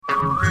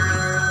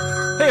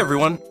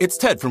everyone, it's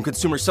Ted from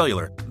Consumer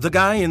Cellular, the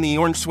guy in the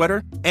orange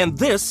sweater, and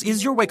this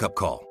is your wake-up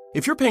call.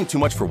 If you're paying too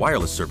much for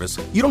wireless service,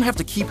 you don't have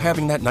to keep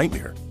having that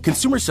nightmare.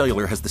 Consumer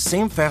Cellular has the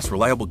same fast,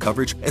 reliable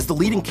coverage as the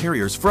leading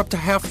carriers for up to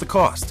half the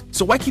cost.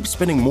 So why keep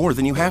spending more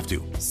than you have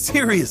to?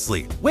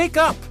 Seriously, wake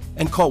up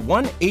and call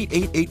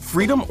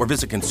 1-888-FREEDOM or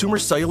visit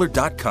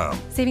consumercellular.com.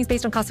 Savings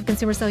based on cost of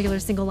Consumer Cellular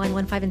single line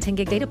 1, 5, and 10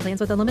 gig data plans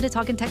with unlimited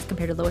talk and text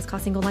compared to lowest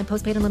cost single line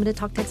postpaid unlimited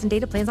talk, text, and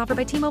data plans offered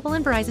by T-Mobile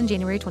and Verizon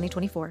January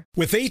 2024.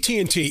 With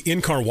AT&T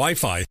in-car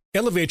Wi-Fi,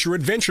 elevate your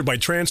adventure by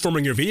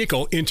transforming your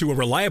vehicle into a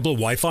reliable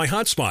Wi-Fi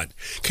hotspot.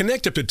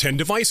 Connect up to 10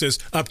 devices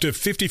up to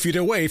 50 feet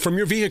away from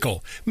your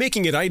vehicle,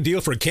 making it ideal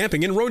for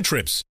camping and road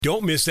trips.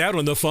 Don't miss out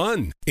on the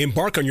fun.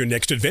 Embark on your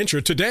next adventure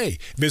today.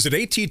 Visit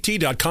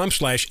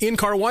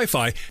att.com/in-car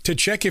Wi-Fi to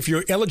check if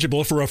you're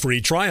eligible for a free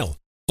trial.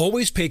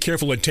 Always pay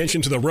careful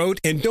attention to the road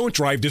and don't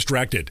drive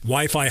distracted.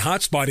 Wi-Fi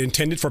hotspot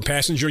intended for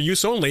passenger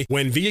use only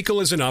when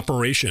vehicle is in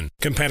operation.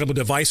 Compatible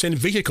device and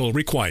vehicle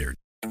required.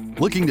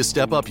 Looking to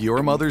step up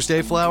your Mother's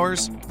Day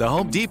flowers? The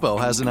Home Depot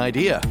has an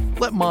idea.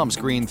 Let Mom's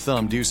green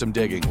thumb do some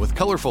digging with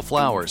colorful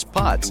flowers,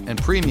 pots, and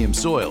premium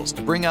soils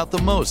to bring out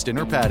the most in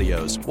her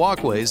patios,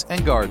 walkways,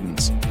 and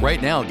gardens.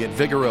 Right now, get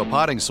Vigoro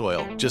potting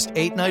soil, just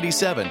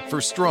 $8.97 for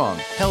strong,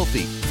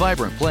 healthy,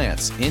 vibrant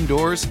plants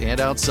indoors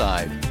and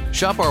outside.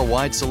 Shop our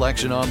wide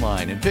selection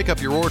online and pick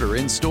up your order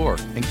in-store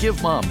and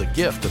give Mom the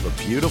gift of a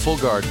beautiful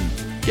garden.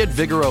 Get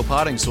Vigoro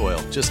potting soil,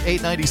 just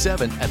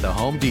 $8.97 at the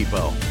Home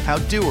Depot. How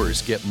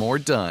doers get more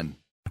done.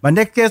 My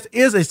next guest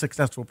is a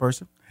successful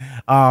person.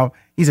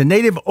 He's a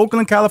native of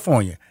Oakland,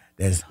 California.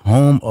 That's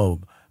home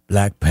of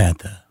Black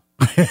Panther.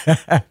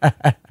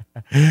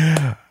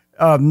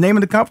 Name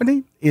of the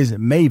company is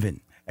Maven,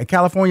 a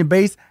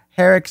California-based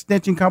hair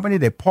extension company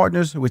that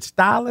partners with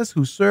stylists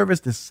who serve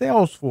as the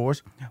sales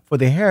force for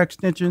the hair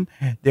extension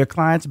their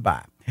clients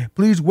buy.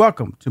 Please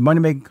welcome to Money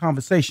Making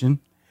Conversation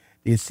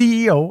the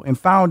CEO and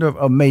founder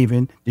of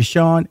Maven,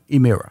 Deshaun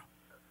Emira.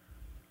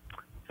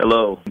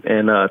 Hello,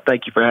 and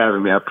thank you for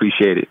having me. I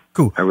appreciate it.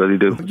 Cool. I really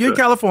do. You're in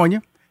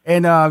California,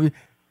 and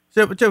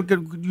so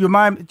could you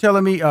mind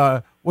telling me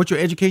what's your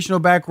educational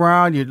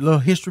background, your little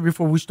history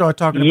before we start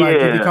talking about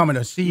you becoming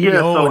a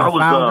CEO and a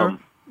founder?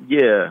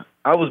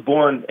 I was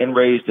born and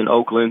raised in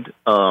Oakland.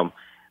 I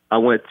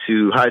went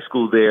to high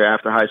school there.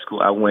 After high school,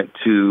 I went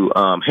to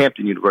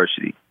Hampton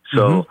University.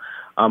 So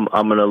I'm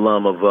an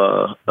alum of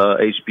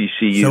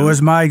HBCU. So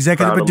is my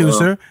executive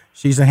producer. Alum.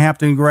 She's a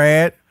Hampton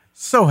grad.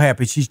 So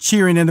happy. She's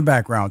cheering in the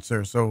background,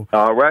 sir. So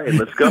all right,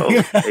 let's go.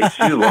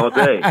 HU all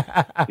day.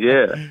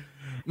 Yeah.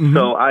 Mm-hmm.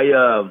 So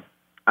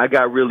I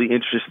got really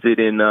interested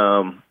in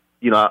I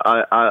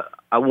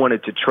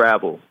wanted to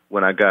travel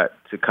when I got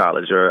to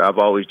college, or I've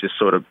always just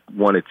sort of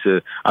wanted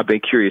to. I've been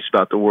curious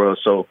about the world.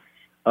 So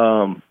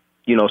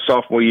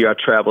sophomore year I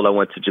traveled. I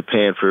went to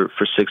Japan for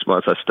 6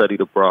 months. I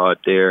studied abroad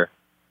there.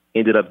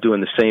 Ended up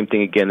doing the same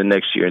thing again the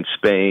next year in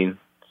Spain.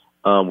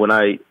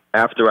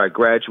 After I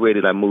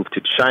graduated, I moved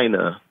to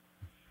China,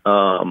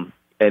 and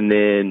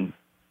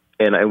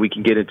we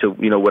can get into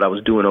what I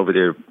was doing over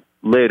there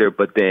later.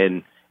 But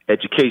then,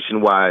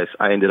 education-wise,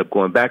 I ended up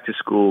going back to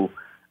school.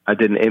 I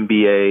did an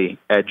MBA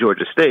at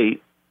Georgia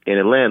State in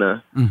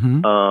Atlanta,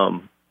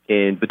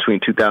 in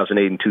between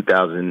 2008 and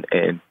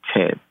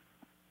 2010.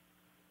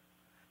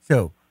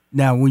 So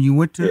now, when you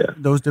went to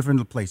those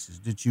different places,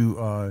 did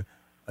you?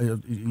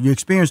 You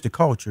experienced the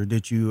culture.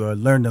 Did you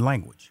learn the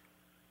language?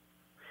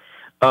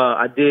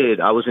 I did.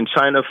 I was in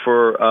China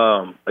for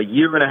a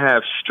year and a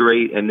half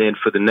straight, and then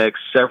for the next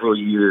several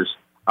years,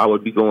 I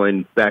would be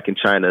going back and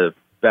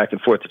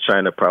forth to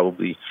China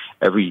probably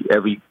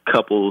every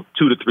couple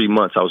 2 to 3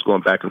 months. I was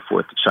going back and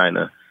forth to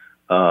China,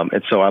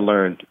 and so I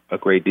learned a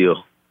great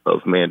deal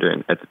of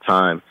Mandarin at the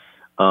time.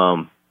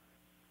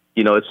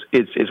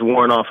 It's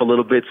worn off a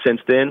little bit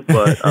since then,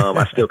 but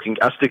I still can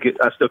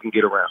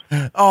get around.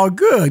 Oh,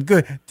 good.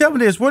 Tell me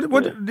this: what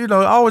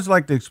I always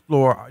like to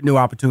explore new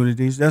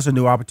opportunities. That's a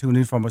new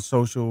opportunity from a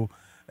social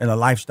and a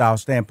lifestyle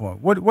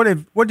standpoint.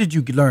 What did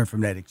you learn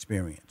from that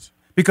experience?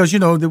 Because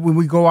when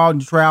we go out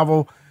and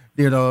travel,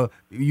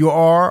 you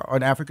are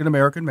an African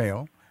American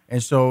male,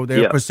 and so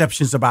there are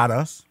perceptions about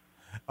us.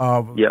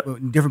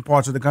 In different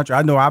parts of the country.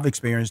 I know I've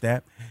experienced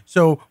that.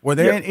 So were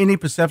there any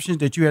perceptions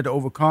that you had to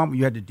overcome,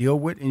 you had to deal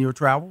with in your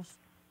travels?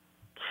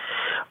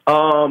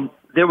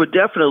 There were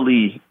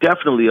definitely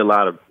a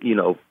lot of,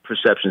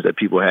 perceptions that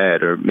people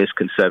had or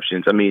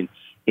misconceptions. I mean,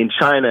 in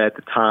China at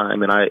the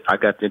time, and I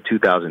got there in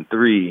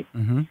 2003,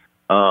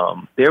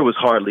 there was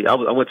hardly, I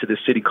went to this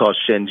city called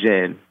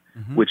Shenzhen,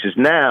 which is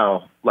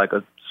now like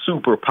a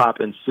super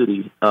poppin'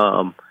 city.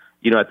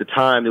 At the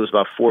time, there was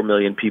about 4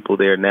 million people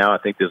there. Now I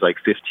think there's like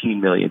 15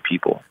 million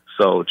people.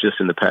 So just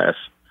in the past,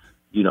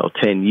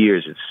 10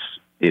 years,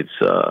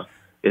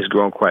 it's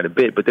grown quite a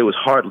bit. But there was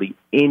hardly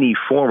any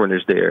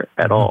foreigners there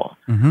at all,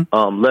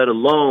 let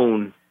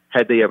alone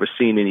had they ever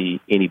seen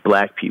any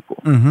black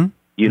people.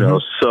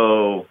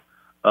 So,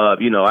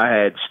 I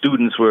had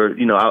students where,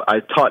 I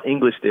taught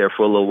English there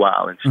for a little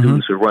while, and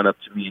students would run up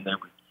to me and they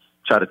would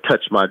try to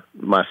touch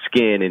my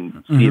skin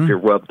and see if it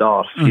rubbed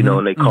off,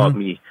 and they called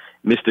me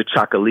Mr.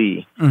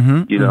 Chakali,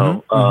 Mm-hmm, you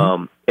know.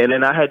 And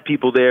then I had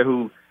people there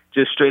who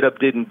just straight up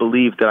didn't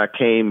believe that I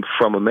came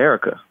from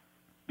America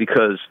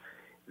because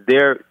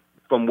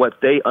from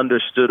what they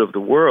understood of the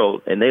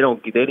world, and they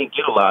don't get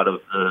a lot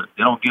of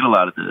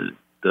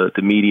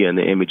the media and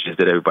the images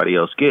that everybody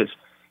else gets.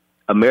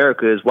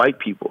 America is white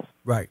people.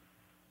 Right.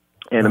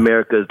 And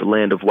America is the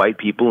land of white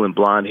people and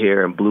blonde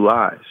hair and blue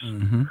eyes.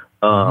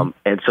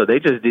 And so they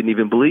just didn't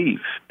even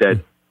believe that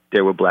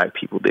there were black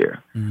people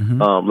there,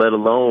 let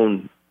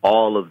alone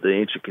all of the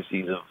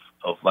intricacies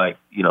of like,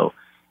 you know,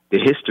 the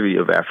history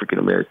of African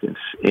Americans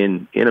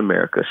in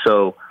America.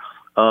 So,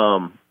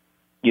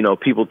 you know,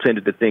 people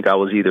tended to think I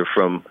was either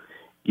from,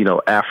 you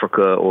know,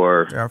 Africa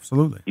or,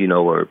 absolutely, you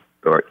know,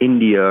 or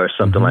India or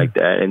something like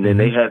that. And then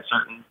they had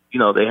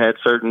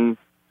certain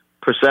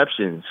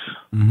perceptions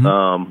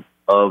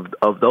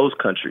of those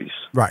countries,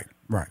 right,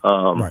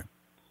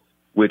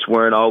 which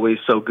weren't always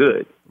so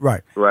good,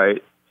 right.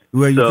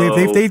 Well, so,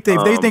 if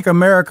they think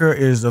America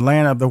is the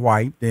land of the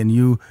white, then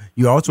you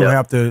also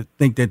have to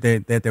think that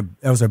that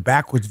was a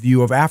backwards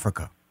view of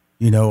Africa.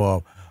 You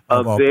know,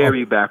 a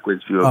very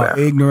backwards view of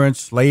Africa. Ignorance,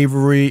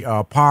 slavery,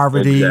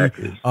 poverty,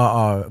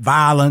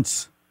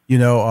 violence. You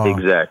know,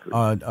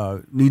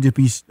 need to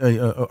be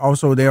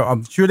also there.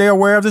 I'm sure they're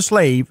aware of the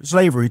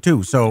slavery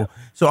too. So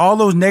all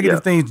those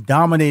negative things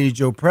dominated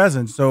your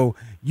presence. So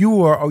you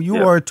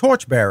were a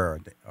torchbearer.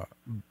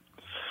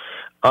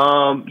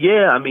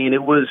 I mean,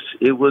 it was,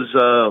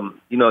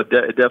 you know, it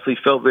definitely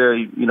felt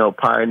very, you know,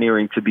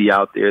 pioneering to be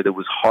out there. There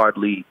was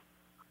hardly,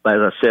 as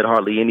I said,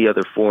 hardly any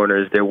other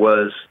foreigners. There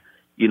was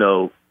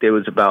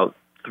about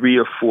 3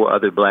 or 4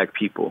 other black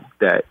people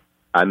that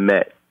I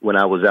met when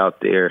I was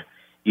out there,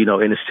 you know,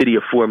 in a city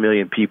of 4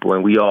 million people,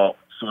 and we all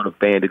sort of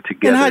banded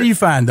together. And how do you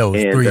find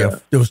those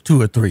those 2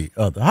 or 3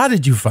 other? How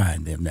did you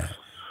find them now?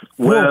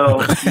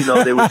 Well, you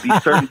know, there would be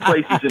certain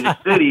places in the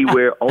city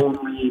where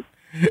only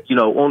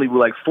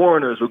like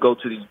foreigners would go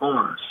to these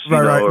bars,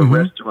 or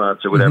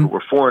restaurants or whatever,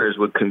 where foreigners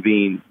would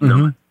convene, you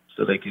know,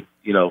 so they could,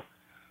 you know,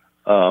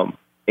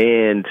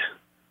 and,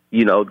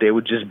 you know, there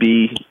would just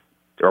be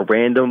a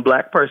random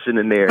black person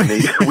in there, and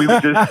we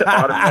would just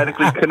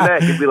automatically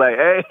connect and be like,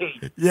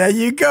 "Hey, there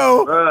you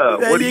go.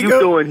 What are you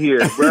doing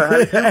here,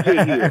 bro? How did you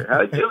get here?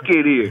 How did you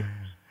get here?"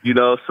 You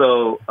know,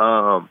 so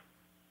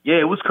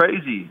it was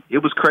crazy. It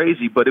was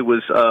crazy, but it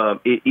was,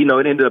 it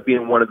ended up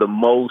being one of the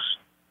most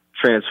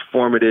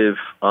transformative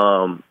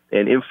and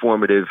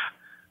informative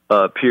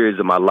periods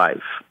of my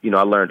life. You know,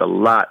 I learned a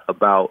lot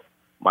about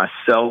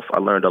myself. I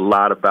learned a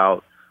lot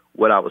about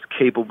what I was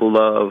capable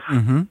of.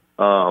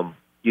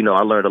 You know,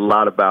 I learned a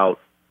lot about,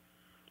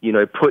 you know,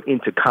 it put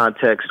into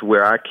context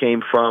where I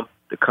came from,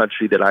 the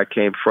country that I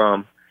came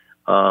from,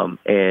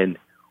 and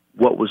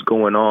what was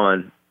going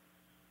on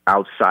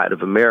outside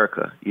of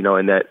America, you know,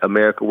 and that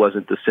America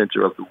wasn't the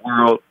center of the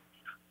world.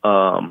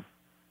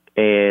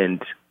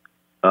 And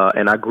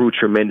I grew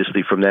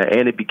tremendously from that.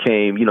 And it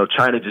became, you know,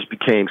 China just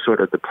became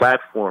sort of the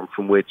platform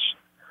from which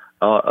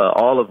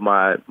all of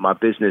my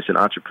business and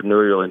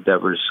entrepreneurial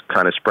endeavors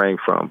kind of sprang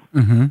from.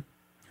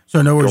 So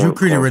in other words, you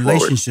created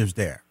relationships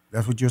there.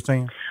 That's what you're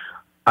saying?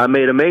 I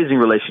made amazing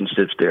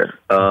relationships there,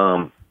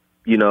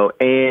 you know,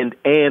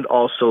 and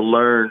also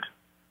learned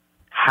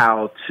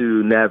how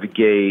to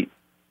navigate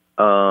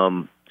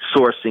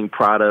sourcing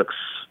products.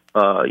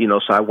 You know,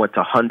 so I went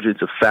to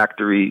hundreds of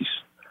factories,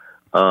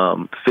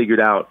 figured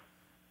out,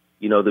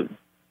 you know,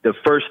 the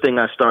first thing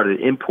I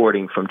started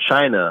importing from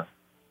China,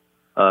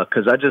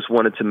 because I just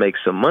wanted to make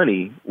some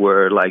money,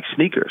 were like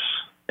sneakers.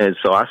 And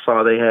so I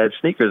saw they had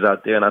sneakers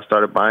out there, and I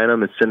started buying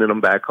them and sending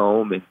them back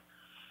home. And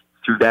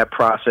through that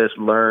process,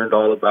 learned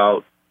all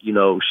about, you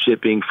know,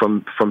 shipping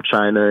from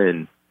China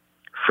and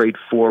freight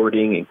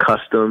forwarding and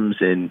customs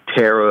and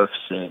tariffs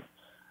and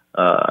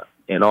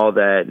all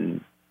that,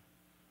 and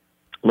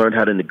learned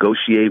how to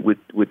negotiate with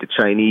the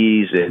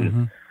Chinese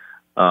and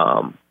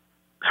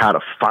how to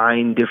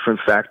find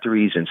different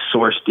factories and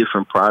source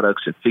different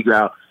products and figure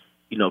out,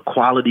 you know,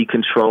 quality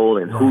control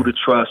and who to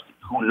trust,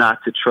 who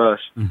not to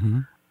trust.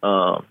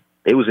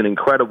 It was an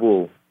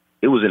incredible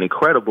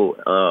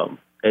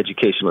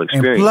educational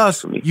experience. And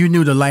plus, for me. You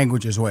knew the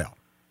language as well.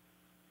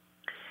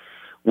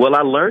 Well,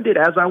 I learned it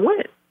as I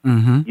went.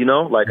 You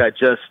know, like I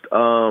just,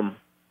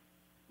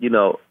 you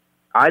know,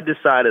 I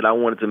decided I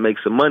wanted to make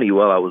some money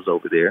while I was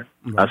over there.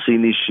 I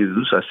seen these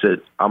shoes. I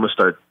said, I'm gonna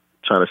start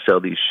trying to sell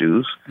these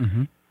shoes.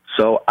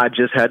 So I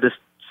just had to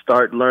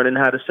start learning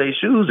how to say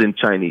shoes in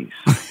Chinese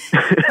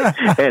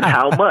and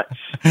how much,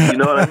 you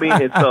know what I mean?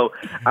 And so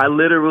I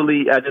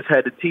just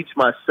had to teach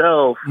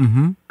myself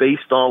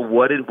based on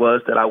what it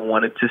was that I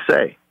wanted to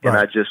say. And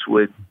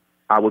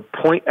I would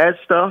point at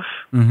stuff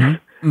and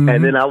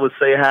then I would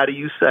say, how do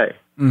you say,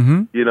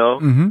 you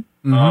know?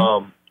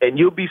 And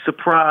you'll be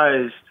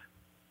surprised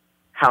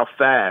how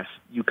fast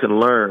you can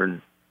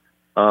learn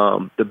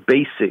the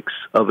basics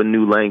of a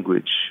new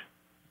language.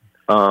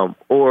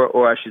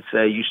 Or I should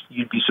say,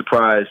 you'd be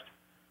surprised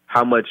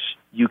how much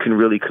you can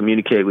really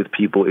communicate with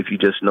people if you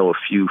just know a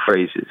few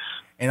phrases.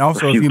 And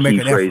also if you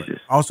make an effort.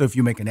 Also if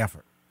you make an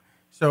effort.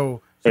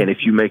 So And if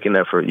you make an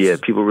effort,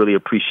 people really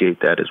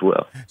appreciate that as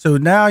well. So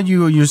now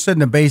you're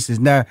setting the basis.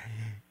 Now,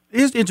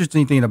 here's the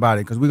interesting thing about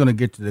it, because we're going to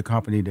get to the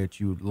company that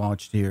you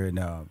launched here in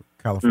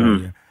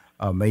California,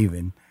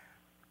 Maven.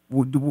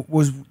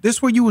 Was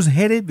this where you was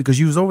headed? Because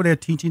you was over there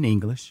teaching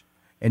English,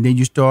 and then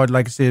you started,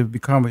 like I said,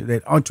 becoming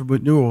that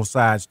entrepreneurial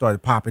side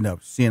started popping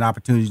up, seeing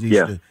opportunities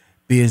to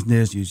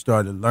business. You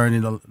started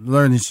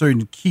learning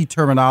certain key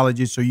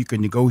terminology so you could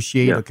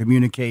negotiate or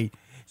communicate.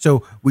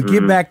 So we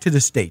get back to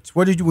the States.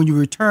 What did you, when you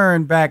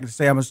returned back and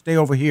say, I'm going to stay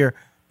over here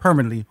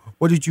permanently,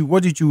 what did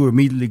you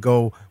immediately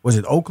go? Was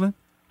it Oakland?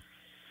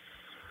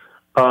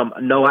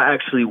 No, I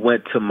actually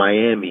went to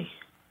Miami.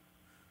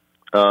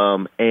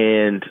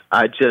 And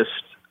I just,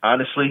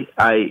 honestly,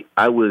 I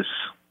was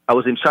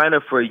in China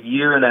for a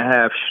year and a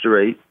half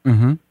straight.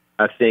 Mm-hmm.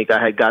 I think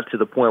I had got to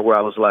the point where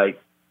I was like,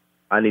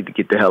 I need to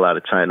get the hell out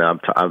of China.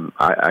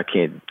 I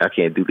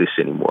can't do this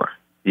anymore.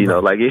 You know,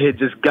 like it had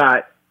just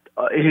got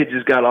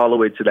all the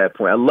way to that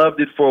point. I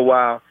loved it for a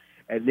while,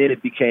 and then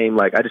it became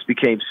like I just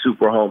became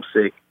super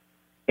homesick,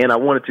 and I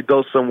wanted to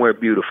go somewhere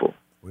beautiful.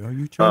 Well,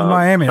 you chose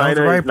Miami. That's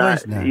the right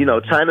place now. You know,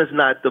 China's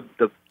not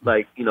the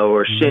like, you know,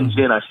 or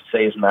Shenzhen, I should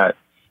say, is not,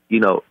 you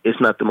know, it's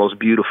not the most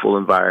beautiful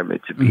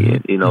environment to be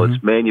in. You know,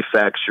 it's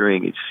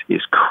manufacturing.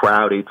 It's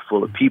crowded,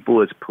 full of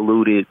people. It's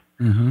polluted.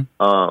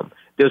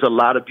 There's a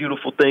lot of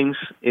beautiful things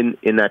in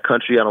that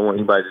country. I don't want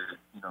anybody to,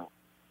 you know,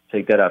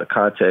 take that out of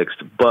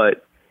context,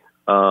 but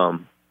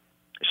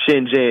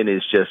Shenzhen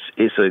is just,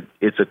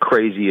 it's a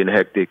crazy and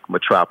hectic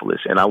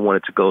metropolis, and I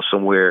wanted to go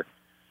somewhere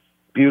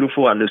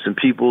beautiful. I knew some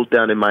people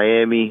down in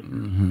Miami.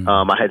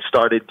 I had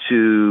started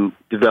to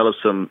develop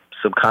some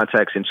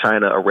contacts in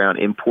China around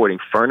importing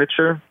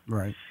furniture.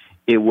 Right.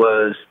 It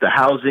was the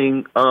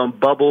housing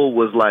bubble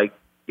was like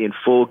in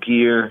full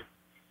gear,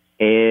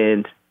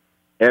 and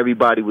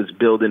everybody was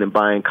building and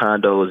buying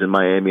condos in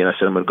Miami. And I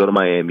said, I'm going to go to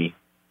Miami.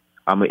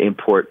 I'm going to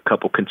import a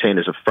couple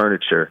containers of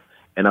furniture,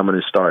 and I'm going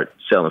to start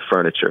selling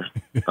furniture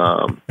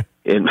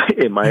in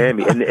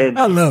Miami. And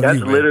I love that's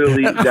you,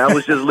 literally, that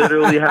was just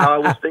literally how I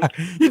was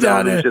thinking. You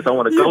down there. I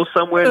want to go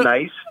somewhere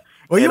nice.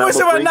 Well, you went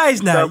somewhere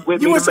nice now.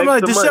 You went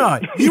somewhere,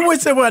 Deshaun. You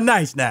went somewhere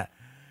nice now.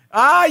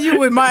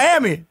 You in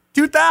Miami,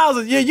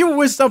 2000. Yeah, you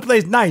went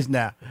someplace nice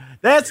now.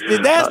 That's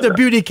the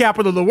beauty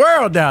capital of the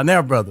world down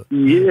there, brother.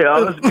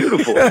 Yeah, it's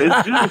beautiful.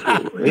 It's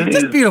beautiful.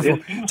 Just beautiful.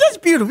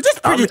 Just beautiful.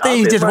 Just pretty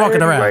things just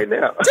walking around. Right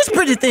now. Just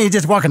pretty things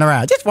just walking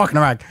around. Just walking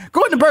around.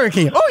 Go to Burger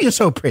King. Oh, you're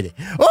so pretty.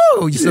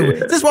 Oh, you're so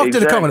pretty. Just walk to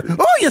the corner.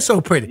 Oh, you're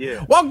so pretty.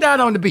 Yeah. Walk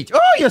down on the beach. Oh,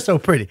 you're so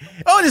pretty.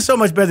 Oh, this is so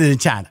much better than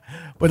China.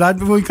 But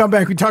when we come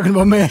back, we're talking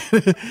about, man,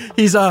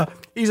 he's the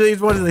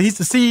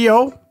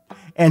CEO.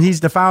 And he's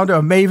the founder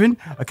of Maven,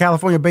 a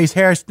California-based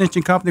hair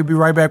extension company. We'll be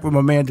right back with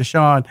my man,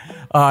 Deshaun.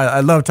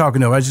 I love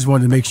talking to him. I just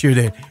wanted to make sure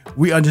that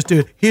we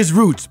understood his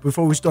roots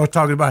before we start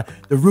talking about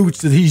the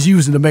roots that he's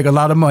using to make a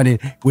lot of money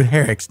with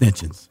hair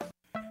extensions.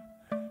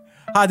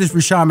 Hi, this is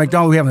Rushion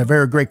McDonald. We're having a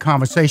very great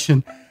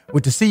conversation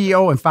with the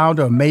CEO and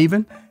founder of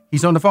Maven.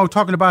 He's on the phone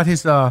talking about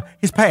his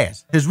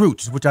past, his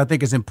roots, which I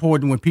think is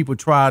important when people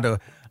try to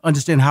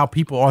understand how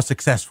people are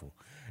successful.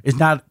 It's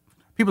not,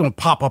 people don't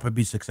pop up and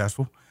be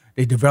successful.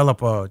 They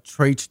develop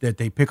traits that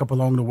they pick up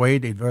along the way.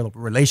 They develop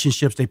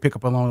relationships they pick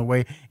up along the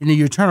way. And then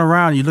you turn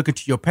around and you look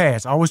into your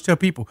past. I always tell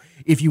people,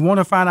 if you want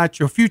to find out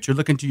your future,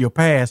 look into your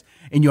past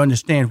and you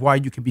understand why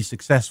you can be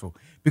successful.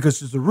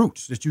 Because it's the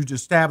roots that you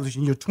established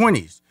in your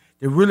 20s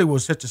that really will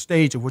set the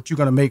stage of what you're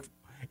going to make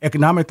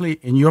economically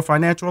in your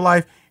financial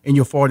life in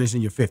your 40s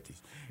and your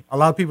 50s. A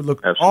lot of people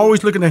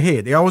always looking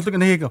ahead. They always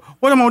looking ahead and go,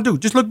 what am I going to do?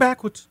 Just look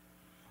backwards.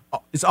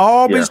 It's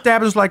all been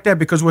established like that,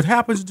 because what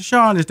happens,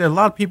 Deshaun, is that a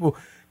lot of people,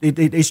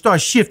 they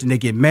start shifting. They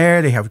get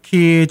married, they have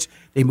kids,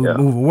 they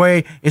move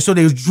away. And so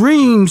those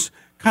dreams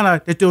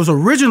those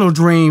original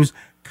dreams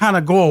kind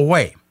of go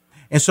away.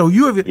 And so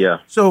you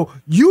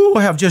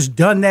have just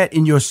done that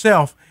in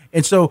yourself.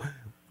 And so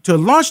to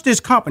launch this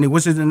company,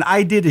 was it an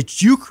idea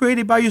that you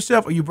created by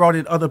yourself, or you brought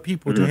in other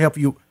people to help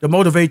you, to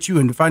motivate you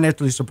and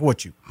financially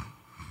support you?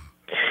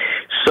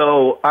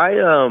 So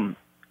the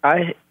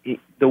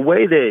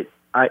way that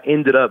I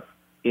ended up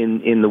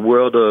in the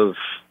world of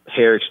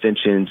hair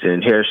extensions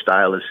and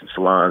hairstylists and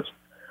salons,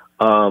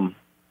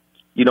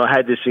 you know, I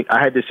had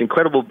this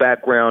incredible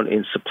background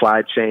in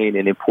supply chain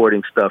and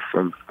importing stuff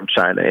from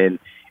China,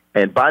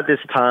 and by this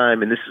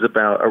time, and this is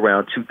about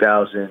around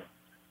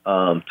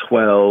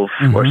 2012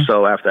 or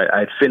so, after I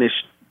had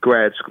finished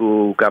grad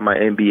school, got my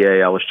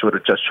MBA, I was sort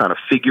of just trying to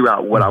figure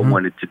out what I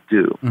wanted to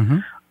do.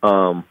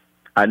 I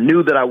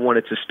knew that I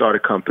wanted to start a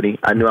company.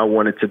 I knew I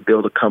wanted to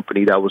build a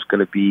company that was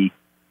going to be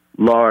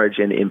large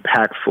and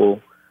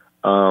impactful.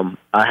 I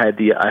had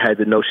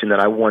the notion that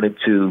I wanted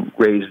to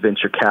raise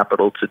venture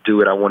capital to do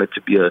it. I wanted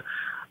to be a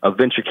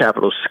venture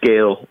capital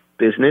scale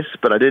business,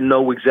 but I didn't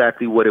know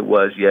exactly what it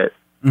was yet.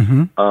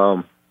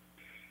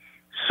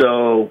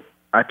 So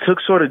I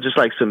took sort of just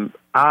like some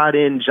odd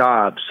end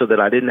jobs so that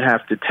I didn't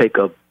have to take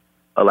a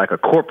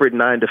corporate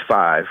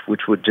 9-to-5,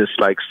 which would just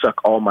like suck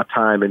all my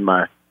time and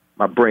my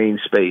brain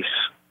space,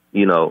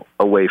 you know,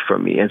 away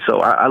from me. And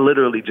so I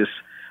literally just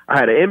I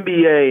had an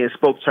MBA and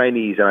spoke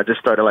Chinese, and I just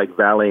started like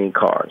valeting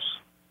cars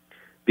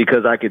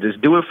because I could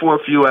just do it for a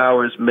few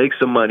hours, make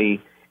some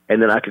money,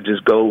 and then I could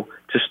just go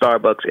to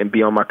Starbucks and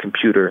be on my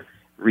computer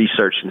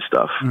researching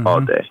stuff all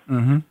day.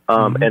 And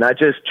I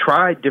just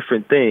tried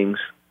different things.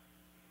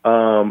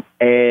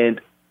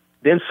 And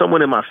then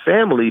someone in my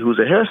family who's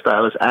a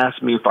hairstylist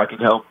asked me if I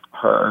could help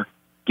her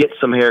get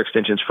some hair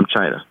extensions from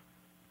China.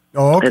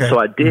 Oh, okay. And so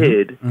I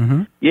did.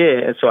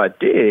 Yeah, and so I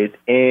did.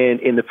 And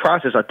in the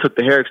process, I took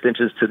the hair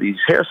extensions to these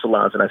hair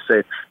salons, and I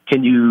said,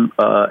 "Can you?"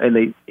 And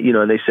they,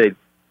 and they said,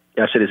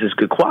 "I said, is this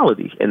good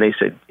quality?" And they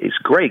said, "It's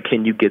great.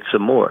 Can you get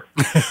some more?"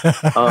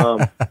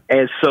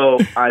 And so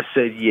I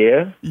said,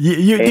 "Yeah."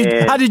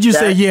 How did you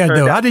say yeah,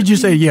 though? How did you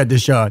say yeah,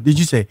 Deshaun? Did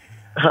you say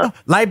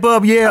light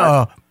bulb?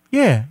 Yeah,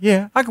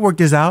 yeah. I can work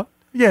this out.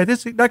 Yeah,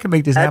 I can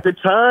make this happen.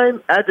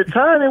 At the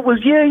time, it was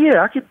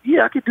I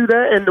could do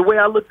that. And the way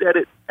I looked at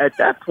it at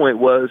that point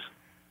was,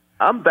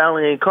 I'm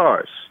valeting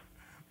cars.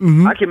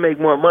 I can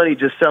make more money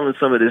just selling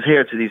some of this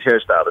hair to these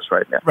hairstylists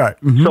right now. Right.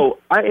 So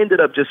I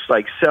ended up just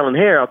like selling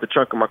hair out the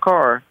trunk of my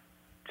car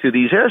to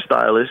these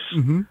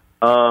hairstylists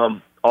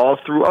all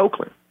through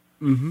Oakland.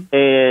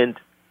 And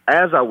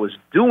as I was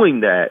doing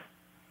that,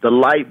 the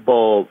light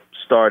bulb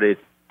started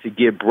to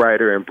get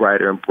brighter and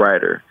brighter and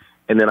brighter.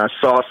 And then I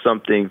saw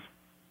something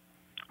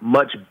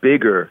much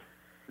bigger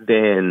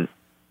than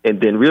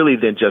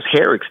just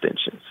hair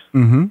extensions.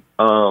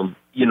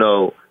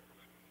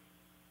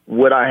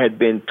 What I had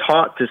been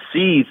taught to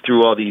see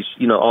through all these,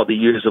 all the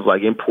years of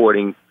like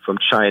importing from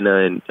China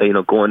and,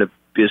 going to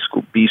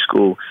B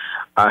school,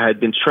 I had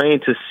been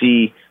trained to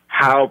see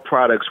how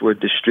products were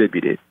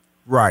distributed.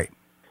 Right.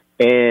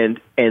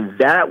 And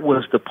that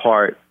was the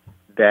part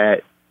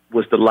that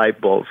was the light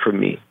bulb for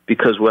me,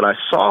 because what I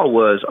saw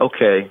was,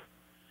 okay,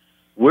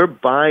 we're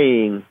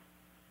buying,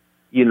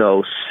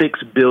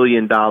 $6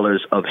 billion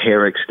of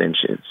hair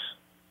extensions,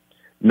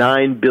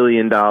 $9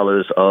 billion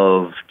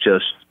of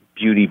just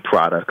beauty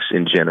products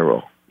in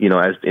general,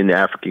 as in the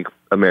African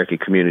American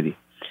community.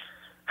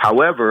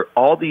 However,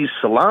 all these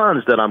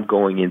salons that I'm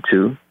going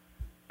into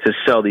to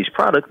sell these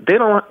products,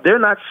 they're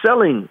not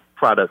selling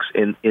products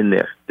in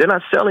there. They're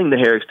not selling the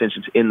hair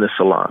extensions in the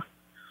salon.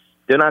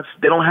 They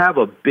don't have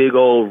a big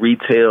old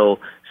retail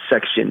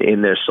section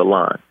in their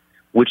salon,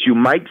 which you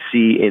might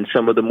see in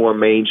some of the more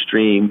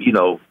mainstream,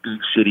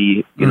 big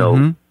city,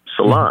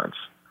 salons.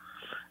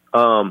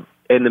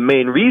 And the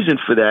main reason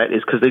for that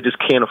is because they just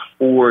can't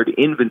afford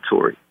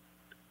inventory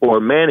or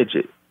manage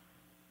it.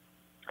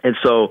 And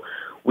so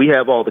we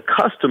have all the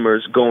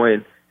customers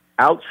going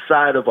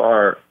outside of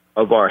our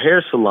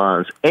hair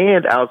salons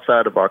and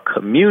outside of our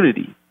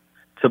community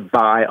to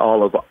buy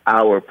all of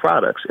our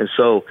products. And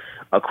so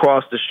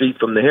across the street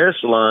from the hair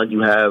salon,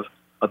 you have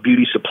a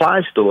beauty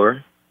supply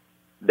store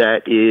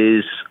that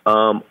is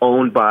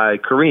owned by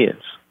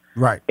Koreans.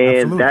 Right. And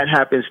Absolutely. that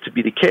happens to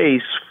be the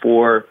case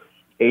for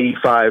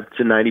 85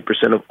 to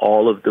 90% of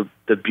all of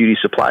the beauty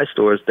supply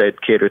stores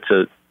that cater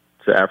to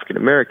African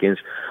Americans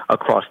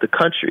across the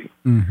country.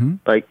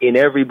 Like in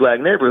every black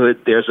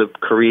neighborhood, there's a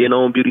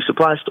Korean-owned beauty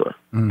supply store.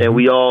 And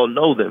we all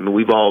know them.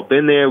 We've all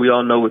been there. We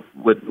all know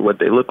what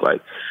they look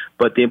like.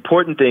 But the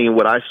important thing and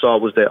what I saw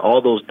was that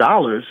all those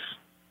dollars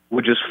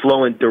were just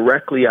flowing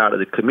directly out of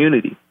the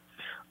community.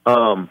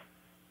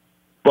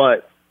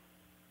 But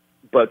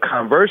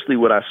conversely,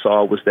 what I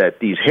saw was that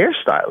these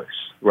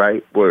hairstylists,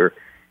 right, were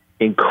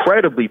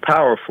incredibly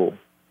powerful,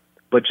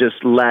 but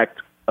just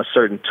lacked a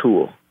certain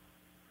tool.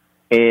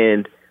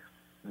 And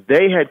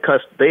they have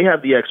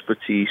the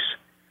expertise.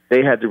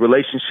 They had the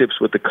relationships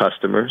with the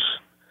customers.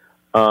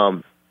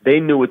 They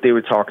knew what they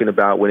were talking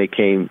about when it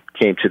came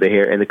to the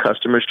hair, and the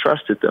customers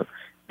trusted them.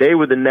 They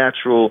were the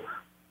natural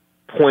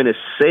point of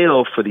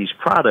sale for these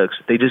products.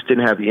 They just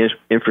didn't have the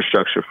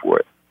infrastructure for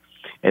it.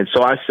 And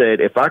so I said,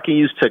 if I can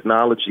use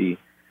technology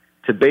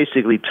to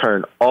basically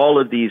turn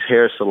all of these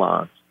hair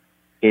salons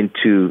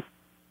into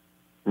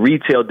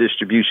retail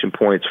distribution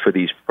points for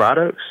these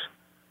products,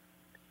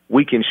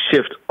 we can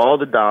shift all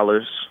the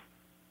dollars,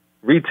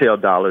 retail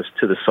dollars,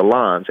 to the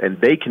salons, and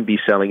they can be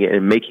selling it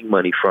and making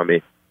money from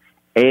it.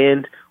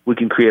 And we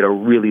can create a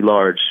really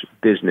large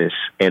business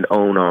and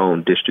own our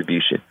own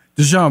distribution.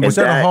 Deshaun, was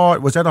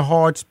that a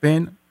hard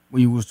spin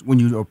when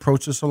you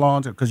approach the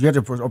salons? Because you had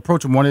to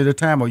approach them one at a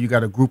time, or you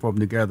got a group of them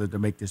together to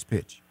make this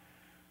pitch?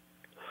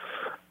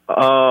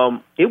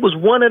 It was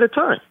one at a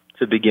time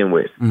to begin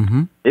with.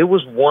 It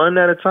was one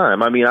at a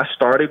time. I mean, I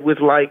started with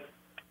like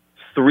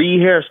 3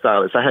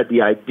 hairstylists. I had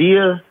the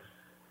idea,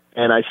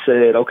 and I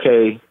said,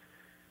 okay,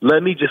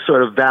 let me just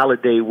sort of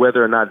validate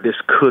whether or not this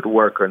could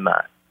work or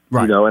not.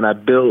 Right. And I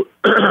built,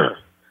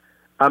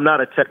 I'm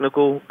not a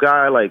technical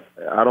guy. Like,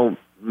 I don't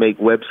make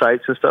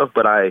websites and stuff,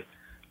 but I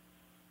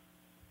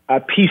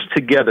pieced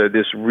together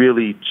this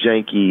really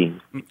janky,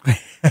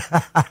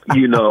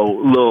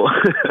 little,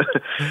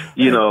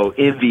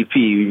 MVP,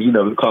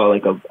 we call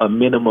it like a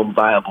minimum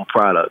viable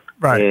product.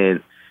 Right.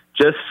 And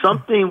just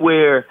something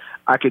where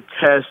I could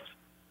test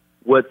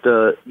what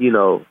the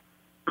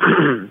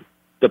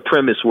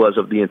premise was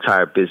of the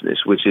entire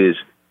business, which is,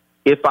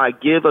 if I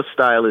give a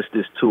stylist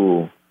this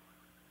tool,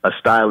 a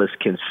stylist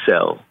can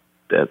sell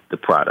the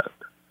product.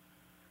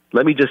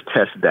 Let me just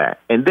test that.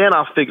 And then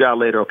I'll figure out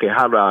later, okay,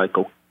 how do I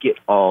go get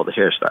all the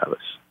hairstylists?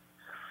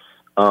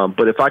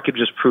 But if I could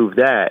just prove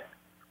that,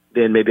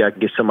 then maybe I can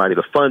get somebody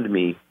to fund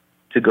me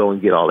to go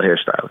and get all the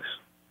hairstylists.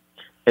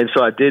 And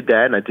so I did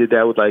that, and I did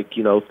that with 3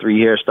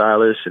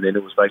 hairstylists, and then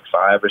it was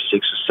 5 or 6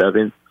 or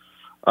 7.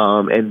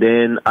 And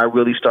then I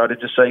really started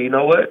to say, you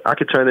know what, I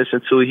could turn this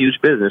into a huge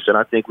business, and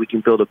I think we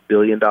can build $1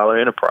 billion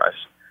enterprise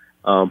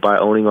by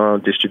owning our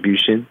own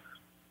distribution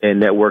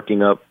and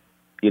networking up,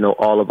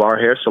 all of our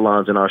hair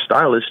salons and our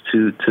stylists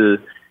to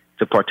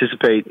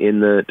participate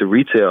in the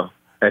retail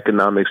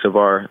economics of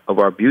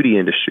our beauty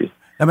industry.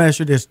 Let me ask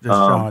you this,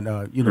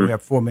 Sean. We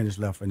have 4 minutes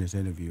left in this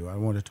interview. I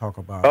want to talk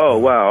about. Oh,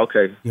 wow.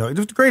 Okay. It was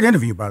a great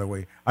interview, by the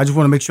way. I just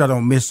want to make sure I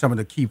don't miss some of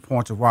the key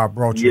points of why I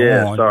brought you on.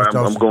 Yeah, sorry,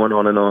 I'm going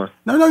on and on.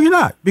 No, you're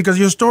not, because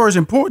your story is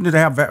important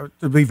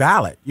to be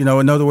valid. In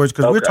other words,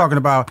 because we're talking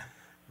about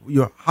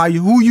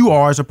who you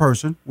are as a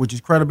person, which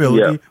is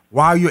credibility. Yeah.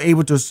 Why you're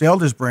able to sell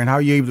this brand, how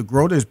you're able to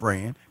grow this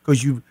brand,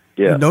 because you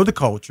know the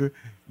culture.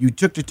 You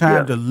took the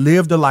time to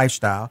live the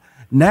lifestyle.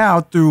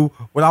 Now, through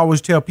what I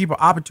always tell people,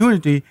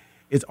 opportunity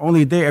is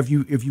only there if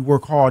you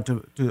work hard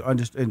to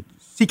understand,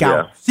 seek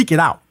it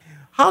out.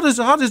 How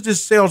does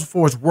this sales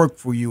force work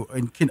for you?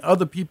 And can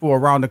other people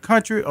around the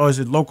country, or is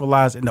it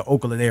localized in the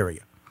Oakland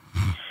area?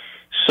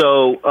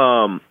 So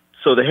the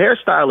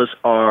hairstylists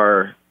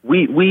are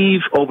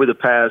we've over the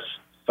past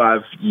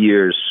 5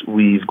 years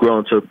we've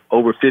grown to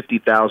over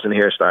 50,000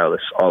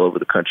 hairstylists all over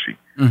the country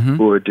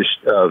who are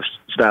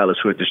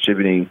stylists who are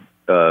distributing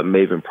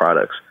Maven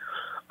products.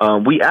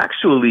 We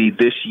actually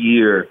this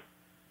year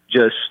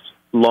just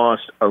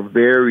launched a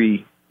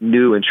very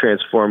new and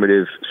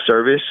transformative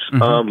service,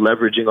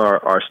 leveraging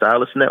our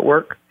stylist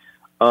network,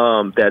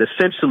 that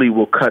essentially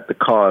will cut the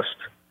cost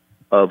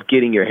of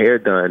getting your hair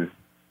done,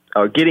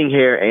 or getting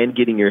hair and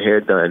getting your hair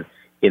done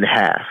in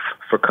half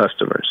for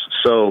customers.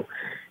 So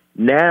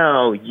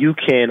now you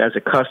can, as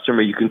a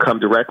customer, you can come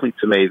directly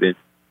to Maven.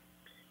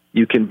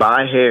 You can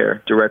buy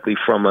hair directly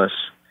from us.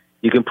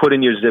 You can put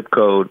in your zip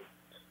code.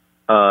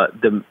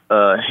 The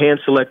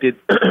hand-selected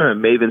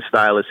Maven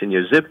stylist in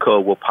your zip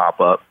code will pop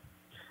up.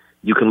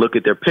 You can look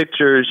at their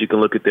pictures. You can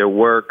look at their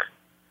work.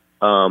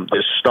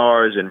 There's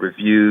stars and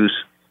reviews.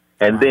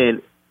 And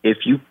then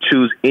if you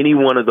choose any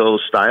one of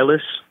those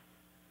stylists,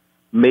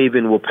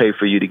 Maven will pay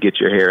for you to get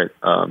your hair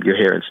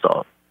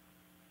installed.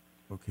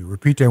 Okay,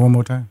 repeat that one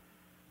more time.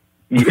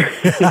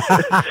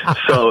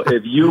 So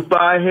if you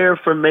buy hair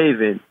from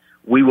Maven,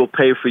 we will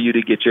pay for you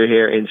to get your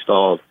hair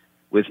installed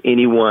with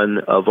any one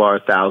of our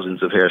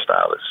thousands of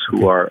hairstylists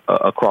who are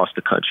across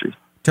the country.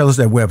 Tell us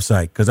that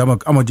website, because I'm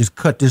gonna just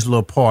cut this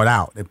little part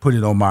out and put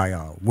it on my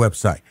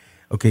website.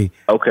 Okay.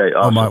 Okay.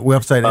 Awesome. On my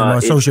website and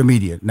on social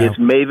media. Now, it's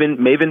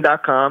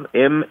Maven.com,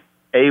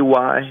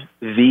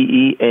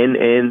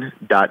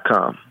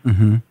 MAYVENN.com.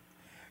 Mm-hmm.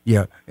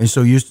 Yeah, and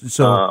so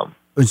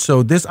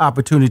this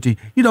opportunity,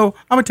 I'm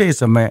gonna tell you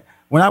something, man.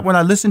 When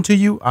I listen to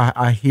you,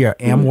 I hear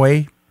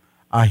Amway.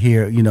 I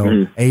hear,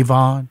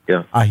 Avon.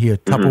 Yeah. I hear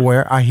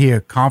Tupperware. I hear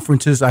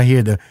conferences. I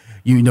hear the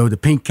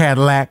pink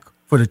Cadillac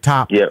for the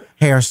top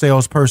hair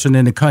salesperson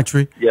in the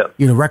country. Yeah.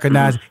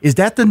 Recognize. Is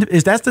that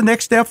the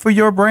next step for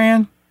your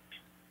brand?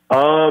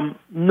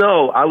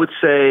 No, I would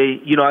say,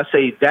 I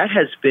say that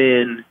has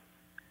been,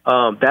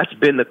 that's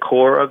been the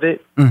core of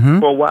it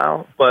for a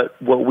while.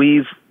 But what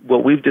we've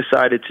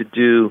decided to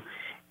do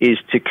is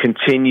to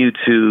continue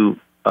to,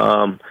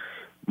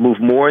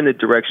 move more in the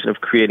direction of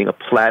creating a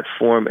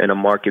platform and a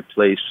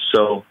marketplace.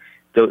 So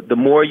the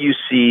more you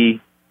see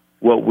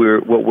what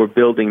we're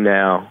building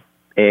now,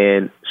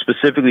 and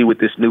specifically with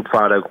this new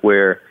product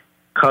where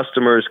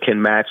customers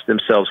can match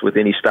themselves with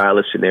any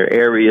stylist in their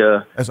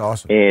area. That's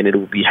awesome. And it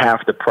will be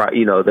half the price.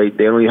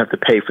 They only have to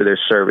pay for their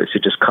service.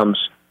 It just comes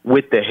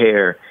with the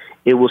hair.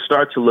 It will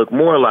start to look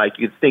more like,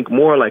 you'd think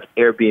more like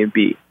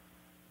Airbnb,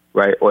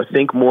 right? Or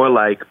think more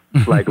like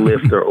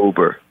Lyft or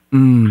Uber.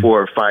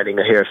 For finding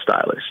a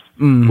hairstylist.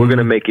 We're going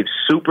to make it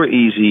super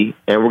easy,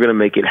 and we're going to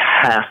make it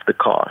half the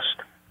cost.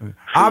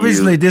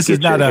 Obviously, this is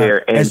not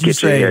as you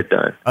say, a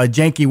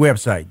janky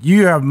website.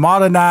 You have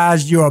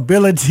modernized your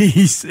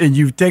abilities, and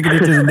you've taken it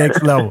to the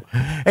next level.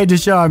 Hey,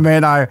 Deshaun,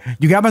 man,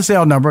 you got my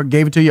cell number,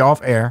 gave it to you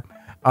off air.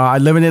 I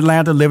live in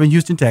Atlanta, live in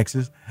Houston,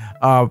 Texas.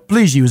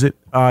 Please use it.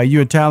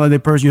 You're a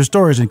talented person. Your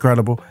story is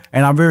incredible,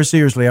 and I'm very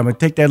seriously. I'm going to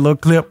take that little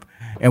clip,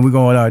 and we're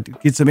going to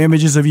get some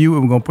images of you,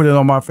 and we're going to put it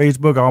on my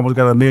Facebook. I almost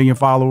got 1 million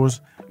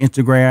followers,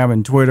 Instagram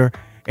and Twitter,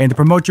 and to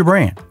promote your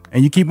brand.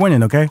 And you keep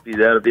winning, okay?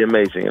 That'll be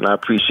amazing, and I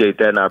appreciate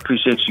that, and I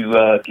appreciate you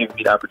giving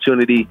me the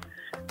opportunity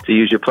to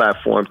use your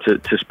platform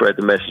to spread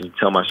the message and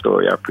tell my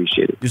story. I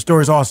appreciate it. Your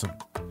story is awesome.